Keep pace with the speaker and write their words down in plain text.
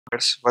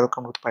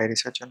Welcome to the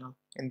Pyresearch channel.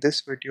 In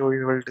this video,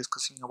 we will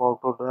discussing about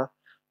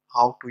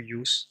how to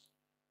use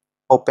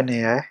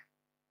OpenAI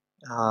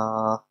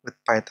with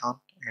Python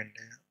and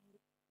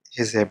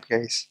his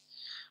APIs.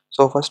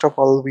 So first of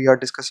all, we are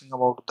discussing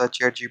about the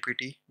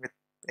ChatGPT with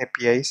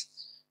APIs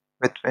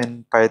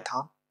within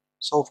Python.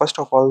 So first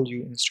of all,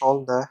 you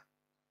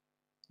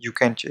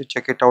can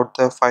check it out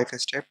the 5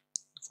 step.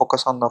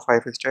 Focus on the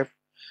 5 step.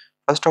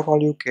 First of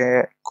all, you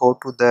can go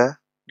to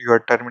your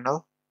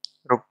terminal,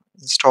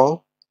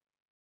 install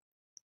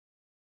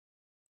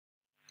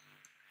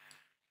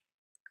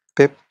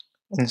pip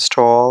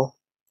install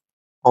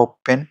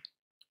OpenAI.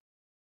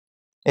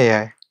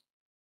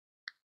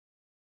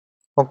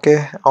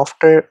 Okay,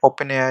 after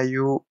OpenAI,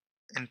 you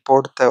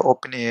import the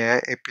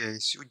OpenAI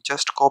APIs. You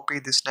just copy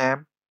this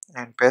name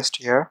and paste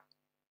here.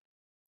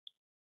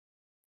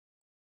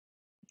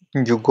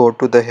 You go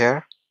to the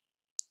here.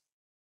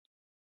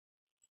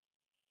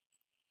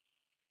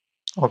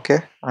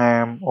 Okay, I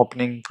am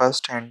opening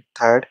first and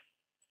third.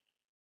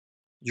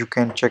 You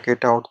can check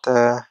it out.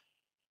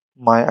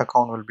 My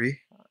account will be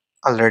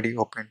already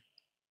open.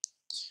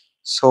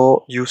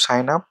 So you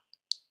sign up.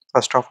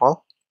 First of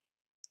all,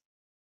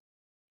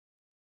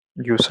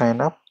 you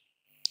sign up.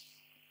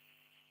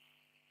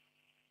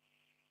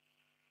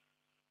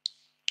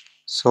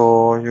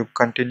 So you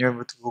continue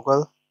with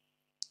Google.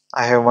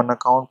 I have one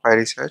account,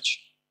 Pyresearch.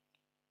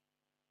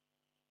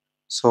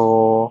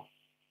 So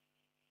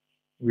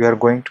we are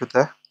going to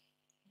the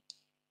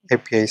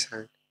API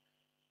side.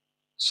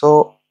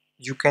 So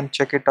you can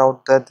check it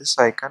out this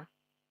icon.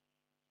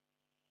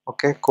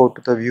 Okay, go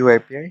to the view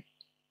API.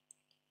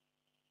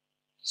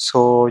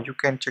 So you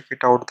can check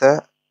it out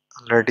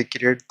already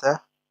create the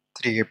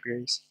 3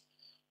 APIs.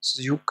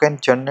 So you can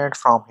generate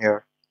from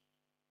here.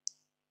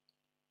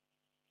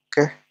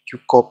 Okay, you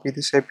copy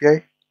this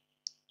API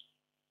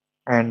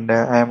and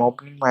I am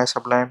opening my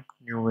Sublime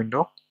new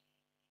window.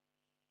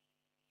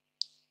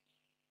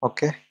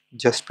 Okay,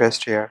 just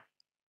paste here.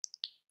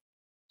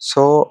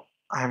 So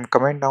I am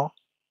coming down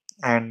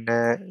and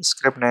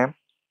script name,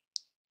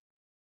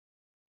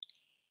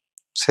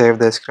 save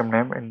the script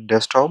name in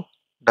desktop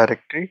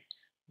directory,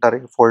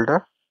 direct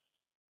folder,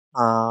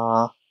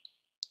 uh,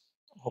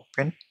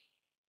 open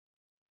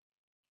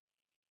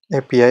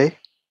API.py.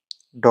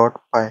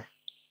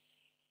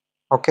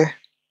 Okay,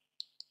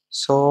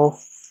 so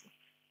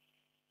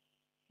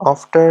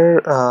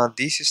after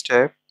this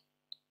step,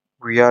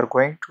 we are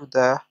going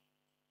to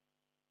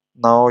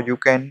now you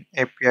can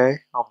API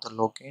of the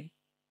login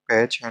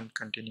page and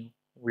continue.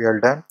 We are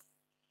done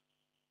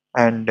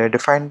and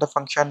define the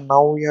function.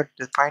 Now we are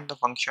define the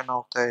function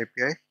of the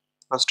API.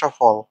 First of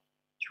all,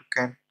 you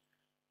can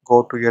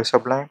go to your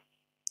Sublime.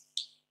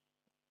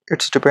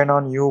 It's depend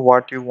on you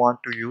what you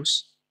want to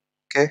use.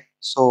 Okay,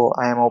 so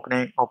I am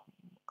open.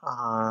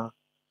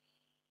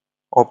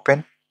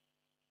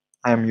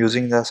 I am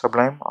using the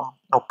Sublime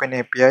Open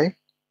API.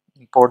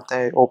 Import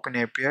the Open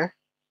API.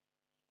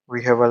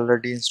 We have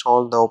already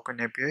installed the Open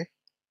API.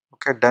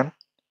 Okay, done.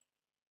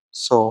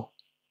 So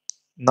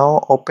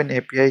now Open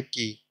API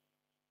key.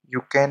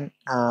 You can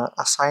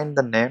assign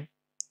the name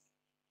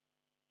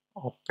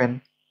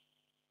Open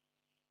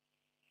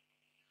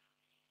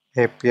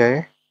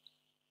API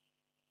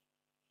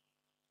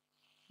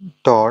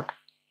dot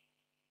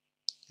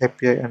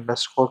API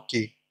underscore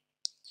key.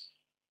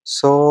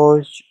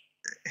 So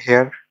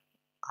here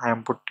I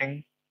am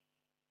putting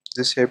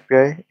this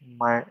API in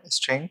my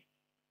string.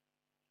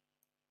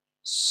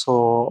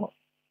 So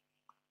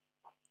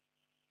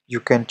you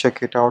can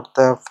check it out.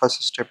 The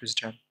first step is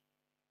done.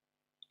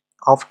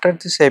 After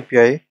this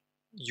API,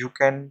 you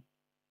can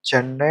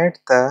generate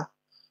the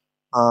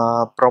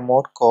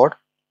promote code.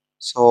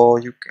 So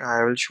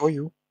I will show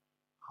you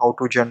how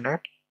to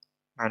generate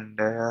and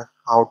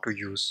how to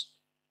use.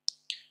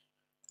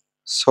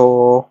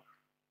 So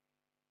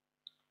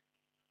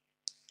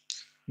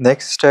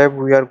next step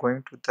we are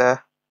going to the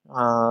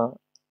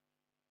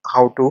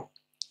how to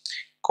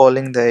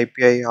calling the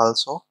API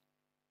also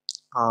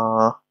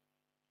uh,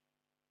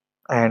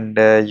 and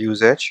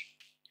usage.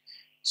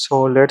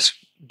 So let's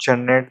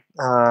define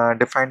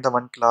the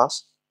one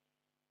class,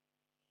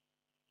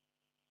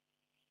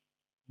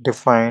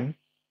 define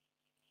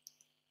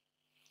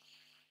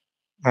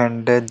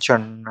and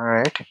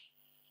generate.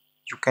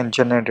 You can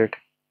generate it.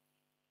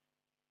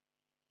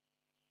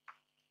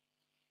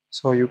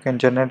 So you can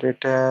generate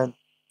it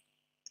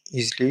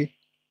easily.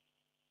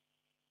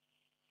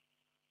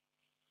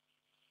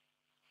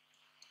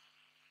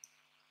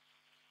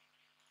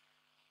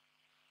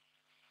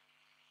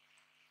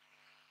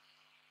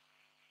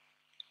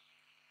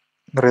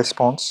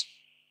 Response.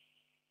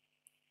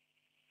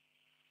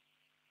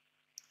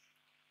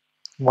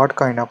 What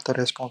kind of the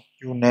response?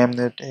 You name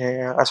it,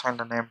 assign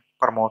the name,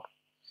 promote.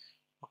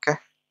 Okay,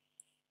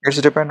 it's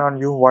depend on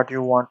you what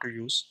you want to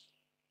use.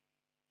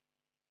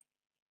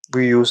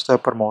 We use the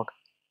promote.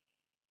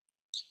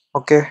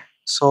 Okay,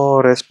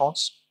 so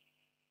response.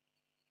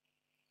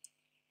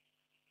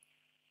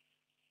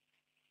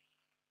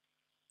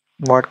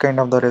 What kind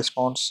of the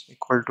response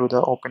equal to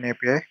the Open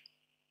API?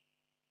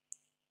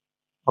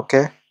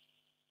 Okay,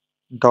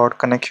 dot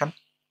connection,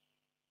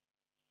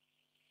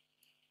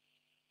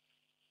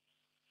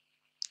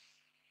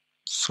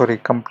 sorry,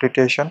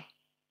 completion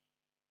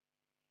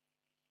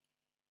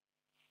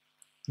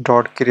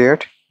dot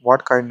create.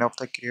 What kind of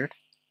the create?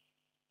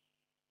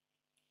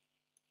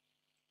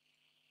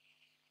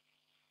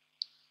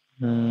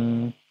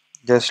 Hmm,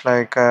 just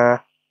like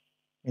a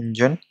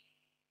engine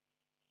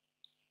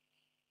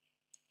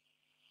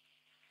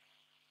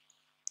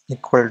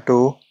equal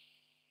to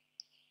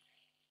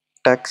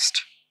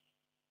text.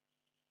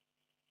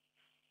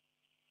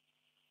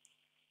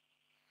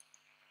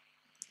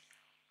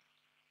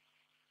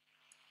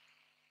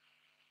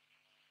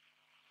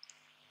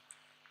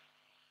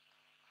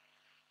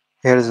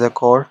 Here is the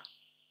code.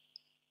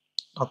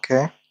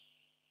 Okay,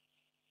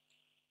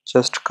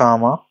 just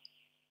comma.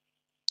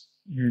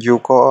 You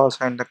call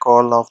send the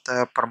call of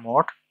the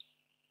promote.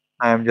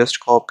 I am just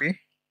copy.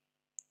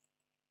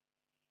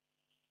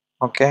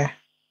 Okay,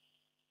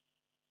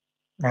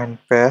 and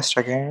paste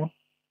again.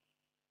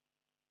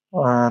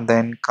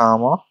 Then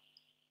comma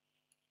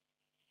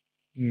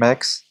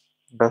max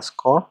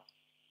underscore.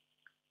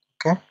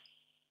 Okay,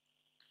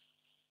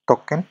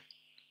 token.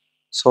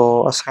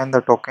 So assign the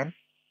token.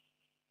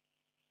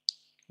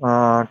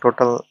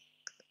 Total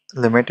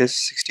limit is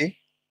 60.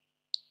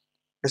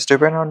 It's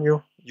depend on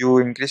you. You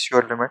increase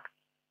your limit.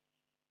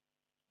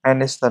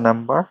 And is the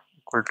number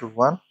equal to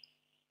 1.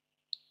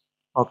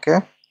 Okay,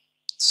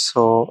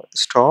 so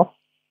stop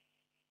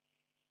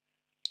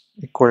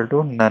equal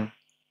to none.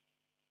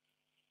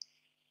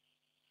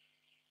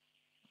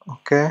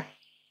 Okay,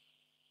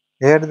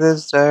 here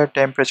is the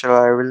temperature.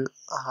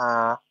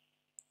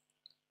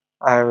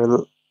 I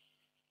will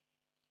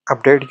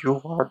update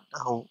you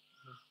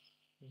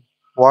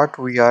what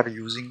we are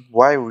using,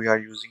 why we are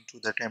using to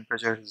the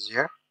temperature is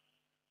here.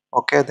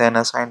 Okay, then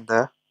assign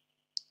the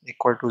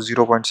equal to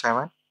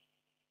 0.7.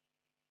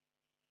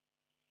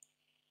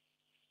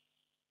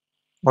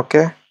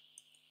 Okay,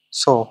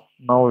 so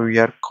now we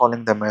are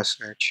calling the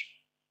message.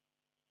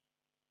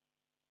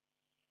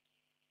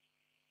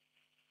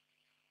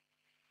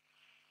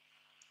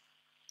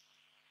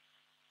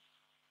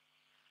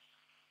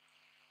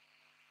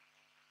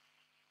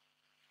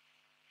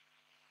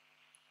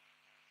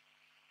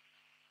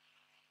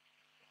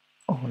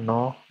 Oh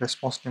no,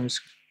 response name is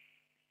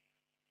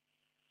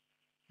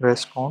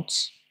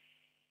response.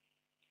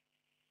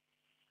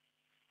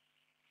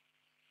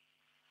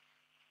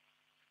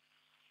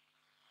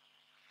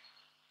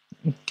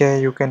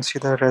 Okay, you can see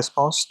the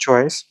response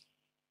choice.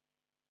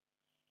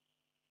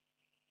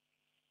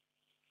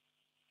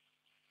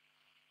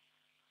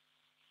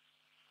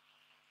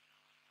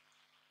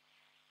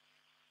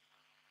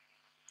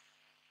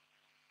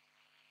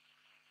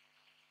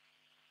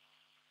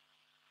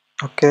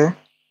 Okay,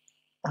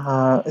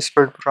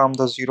 split from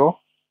the 0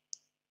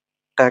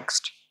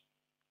 text.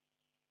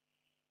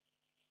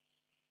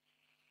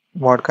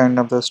 What kind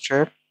of the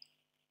state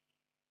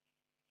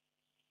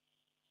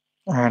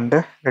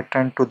and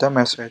return to the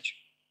message.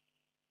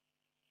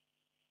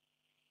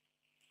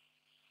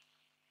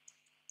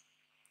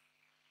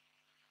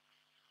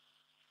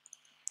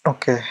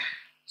 Okay,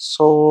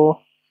 so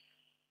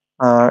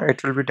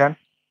it will be done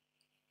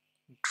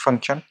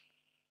function.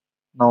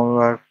 Now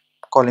we are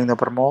calling the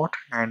promote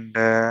and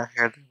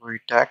here we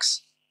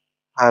text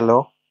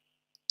hello,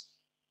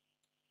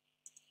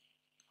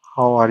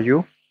 how are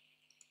you?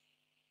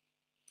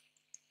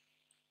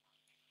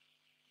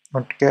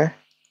 Okay,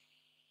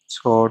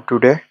 so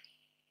today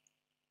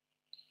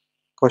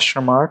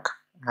question mark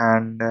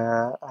and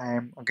I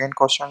am again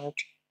question it,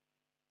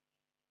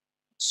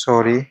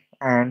 sorry,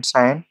 and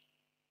sign.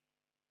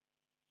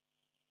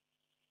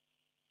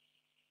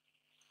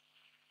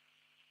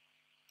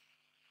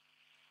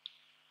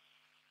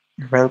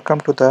 Welcome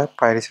to the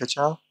Pyresearch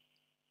channel.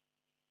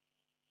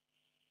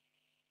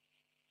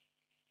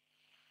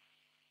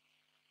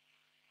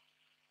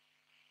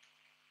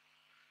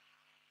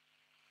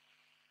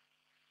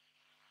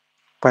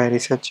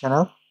 Pyresearch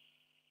channel.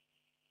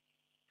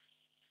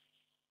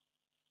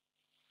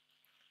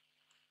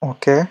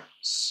 Okay,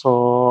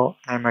 so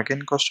I'm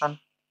again question.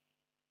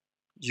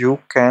 You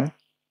can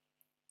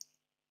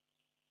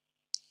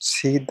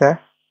see the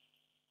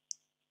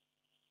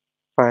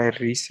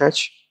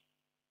Pyresearch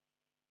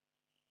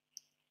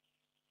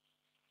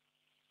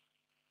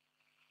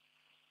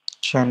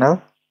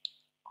channel.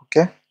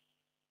 Okay,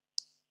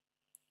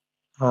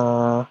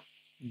 uh,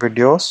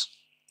 videos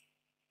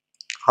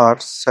or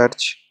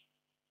search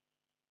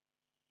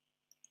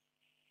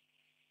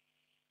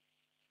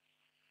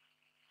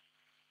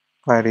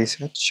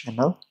Pyresearch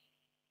channel.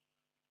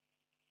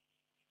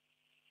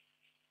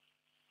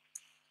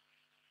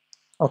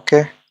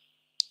 Okay,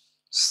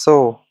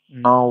 so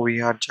now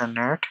we are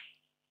generate.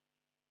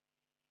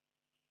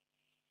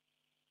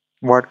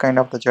 What kind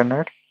of the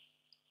generate?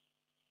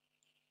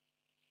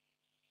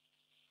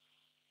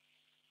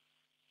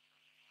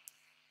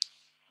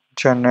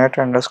 Generate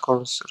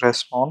underscore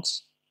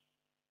response.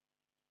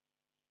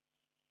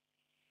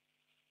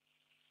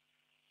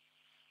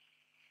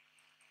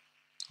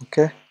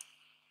 Okay,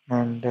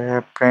 and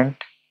print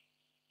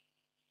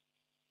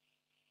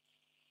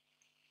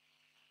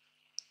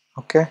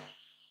Okay,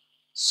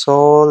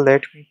 so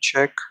let me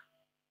check.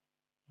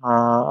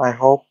 I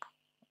hope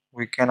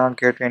we cannot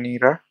get any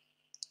error.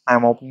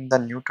 I'm opening the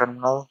new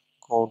terminal.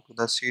 Go to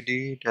the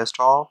CD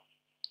desktop,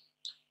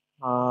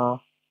 uh,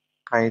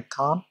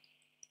 Python,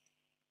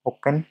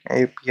 open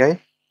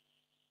API.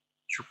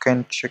 You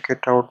can check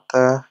it out.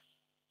 The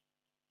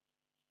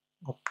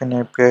open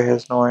API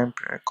has no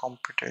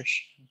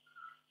computation.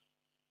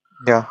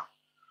 Yeah,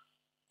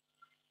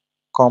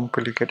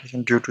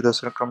 complication due to the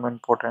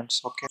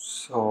circumimportance. Okay,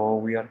 so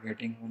we are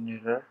getting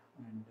one error,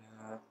 and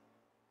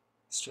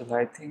still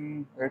I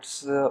think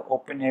it's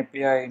open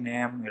API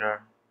name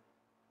error.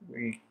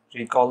 We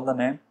recall the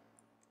name.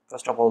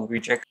 First of all, we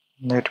check.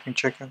 Let me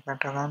check it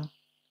again.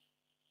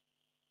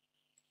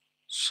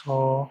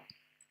 So,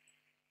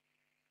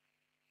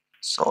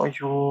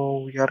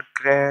 we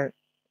are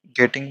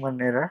getting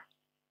one error.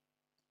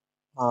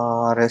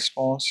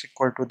 Response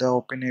equal to the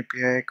open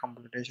API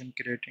computation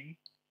creating.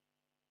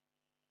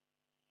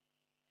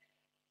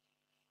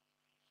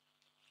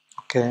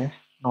 Okay,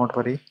 not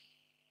worry.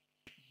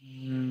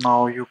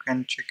 Now you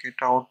can check it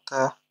out.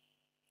 The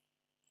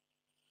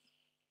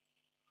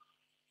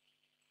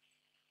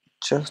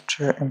just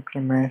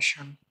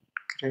implementation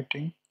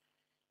creating.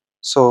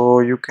 So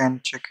you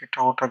can check it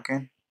out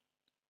again.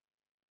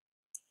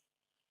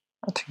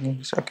 I think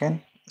it's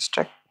again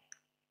stuck.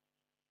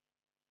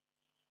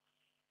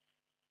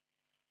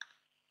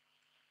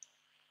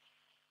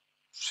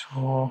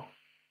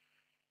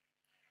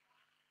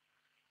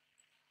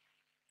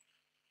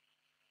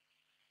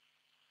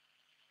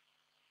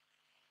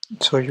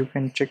 So you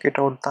can check it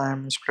out.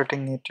 I'm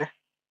splitting it,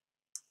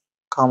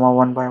 comma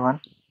one by one.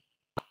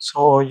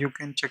 So you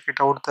can check it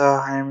out.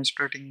 I am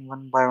splitting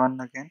one by one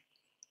again.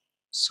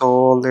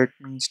 So let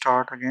me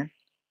start again.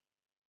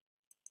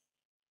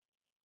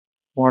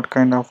 What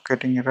kind of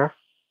getting error?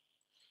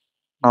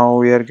 Now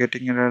we are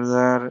getting error.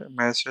 The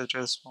message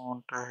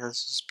response has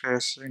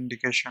space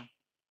indication.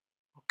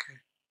 Okay.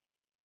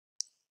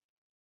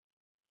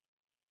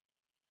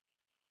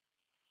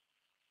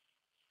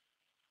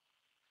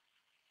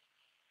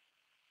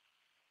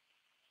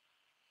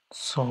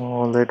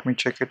 So let me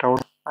check it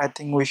out. I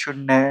think we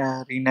should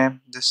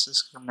rename this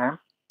system name.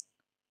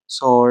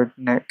 So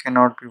it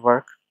cannot be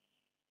work.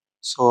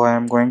 So I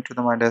am going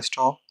to my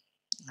desktop,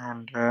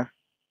 and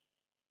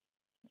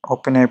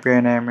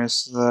OpenAPI name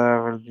is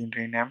will be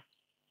renamed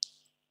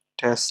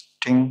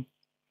testing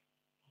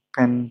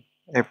Open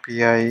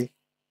API.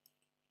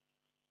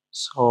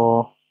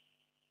 So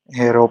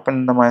here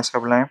open my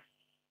sublime.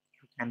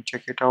 You can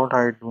check it out.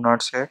 I do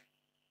not say.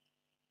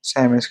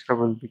 Same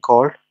script will be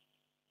called,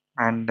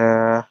 and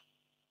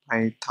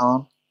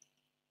Python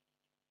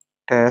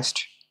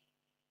test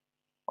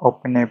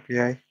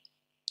OpenAPI,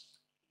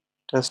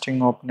 testing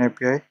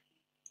OpenAPI.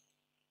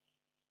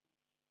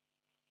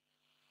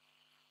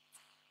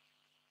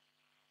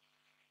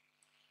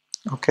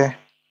 Okay,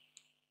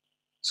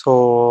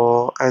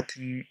 so I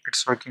think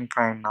it's working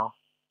fine now.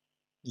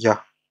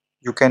 Yeah,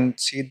 you can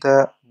see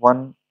the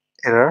one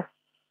error.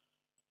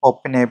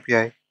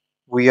 OpenAPI.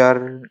 We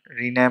are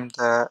renamed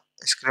the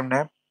script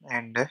name,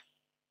 and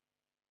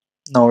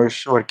now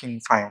it's working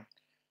fine.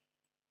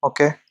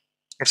 Okay,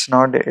 it's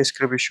not a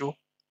script issue.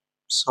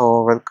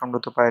 So welcome to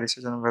the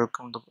Pyresearch, and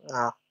welcome to.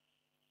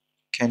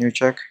 Can you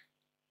check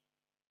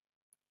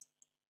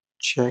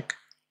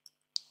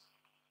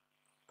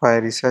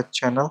Pyresearch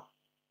channel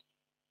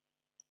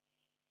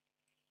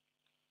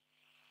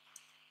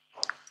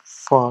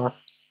for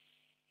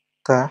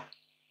the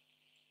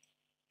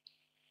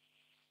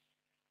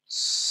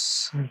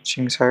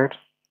searching side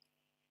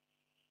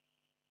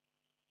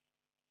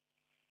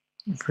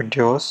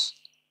videos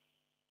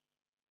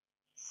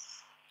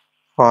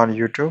for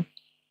YouTube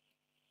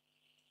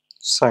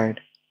side.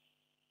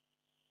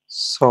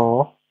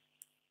 So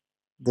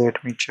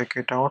let me check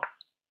it out.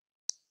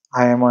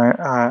 I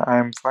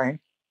am fine.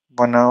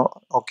 One now,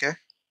 okay,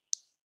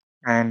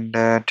 and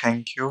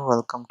thank you,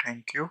 welcome,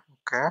 thank you.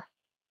 Okay,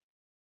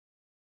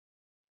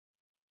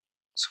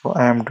 so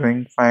I am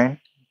doing fine.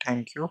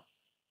 Thank you.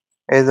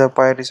 As a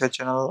Pi Research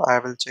channel, I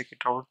will check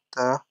it out.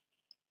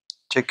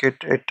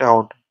 It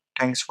out.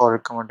 Thanks for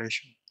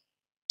recommendation.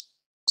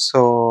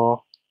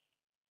 So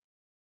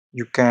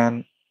you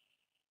can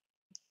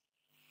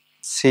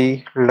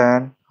see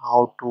learn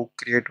how to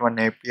create one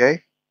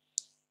API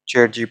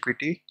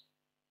ChatGPT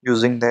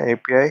using the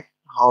API.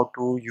 How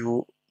to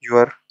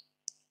your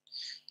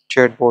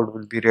chatbot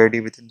will be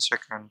ready within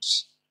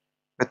seconds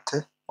with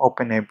the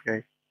open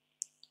API.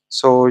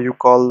 So you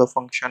call the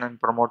function and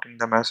promoting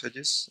the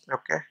messages.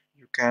 Okay,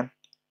 you can.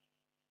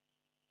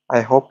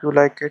 I hope you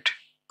like it.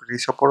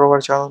 Please support our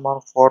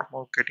channel for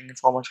more getting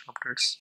information updates.